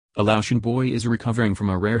A Laotian boy is recovering from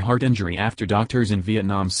a rare heart injury after doctors in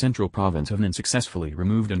Vietnam's central province of Ninh successfully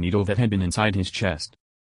removed a needle that had been inside his chest.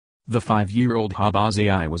 The 5-year-old Ha Ba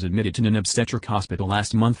Xai was admitted to An Obstetric Hospital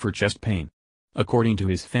last month for chest pain. According to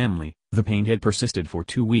his family, the pain had persisted for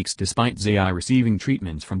 2 weeks despite Xai receiving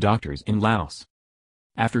treatments from doctors in Laos.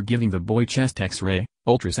 After giving the boy chest X-ray,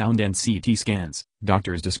 ultrasound and CT scans,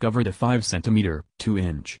 doctors discovered a 5 cm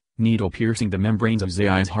 (2-inch) needle piercing the membranes of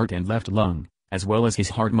Xai's heart and left lung, as well as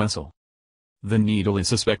his heart muscle. The needle is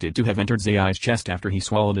suspected to have entered Xai's chest after he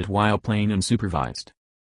swallowed it while playing unsupervised.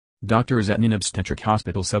 Doctors at An Obstetric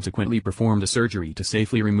Hospital subsequently performed a surgery to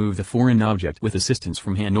safely remove the foreign object with assistance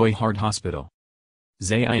from Hanoi Heart Hospital.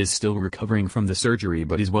 Xai is still recovering from the surgery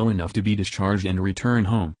but is well enough to be discharged and return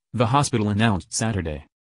home, the hospital announced Saturday.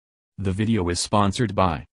 The video is sponsored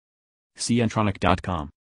by Ciantronic.com.